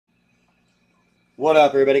What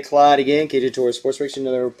up, everybody? Clyde again, KJ Tour Sports Fiction.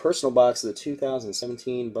 Another personal box of the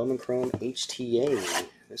 2017 Bowman Chrome HTA.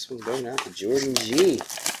 This one's going out to Jordan G.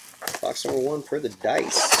 Box number 1 per the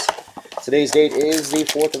dice. Today's date is the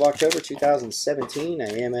 4th of October, 2017. I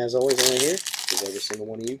am, as always, only here because every single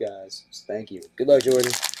one of you guys. So thank you. Good luck,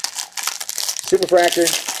 Jordan. Super Fractor.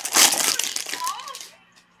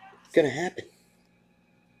 Gonna happen.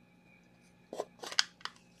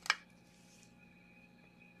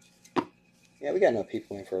 Yeah, we got enough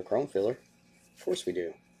people in for a chrome filler. Of course we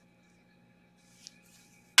do.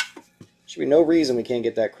 Should be no reason we can't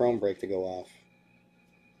get that chrome break to go off.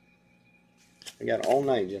 We got all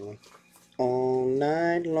night, gentlemen. All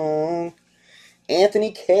night long.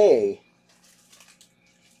 Anthony K.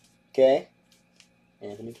 Okay?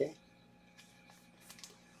 Anthony K.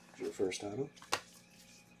 Your first time.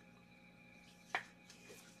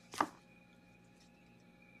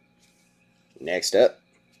 Next up.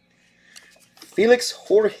 Felix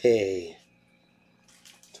Jorge.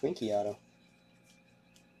 Twinkie auto.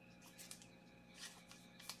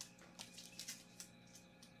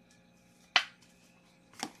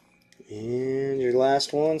 And your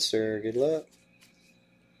last one, sir. Good luck.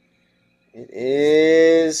 It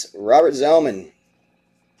is Robert Zellman.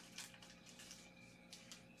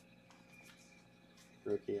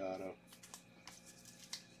 Rookie auto.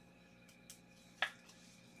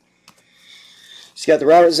 She's got the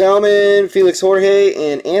Robert Zellman, Felix Jorge,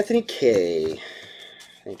 and Anthony K.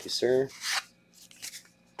 Thank you, sir.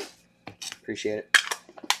 Appreciate it.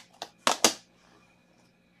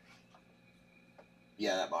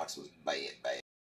 Yeah, that box was bad.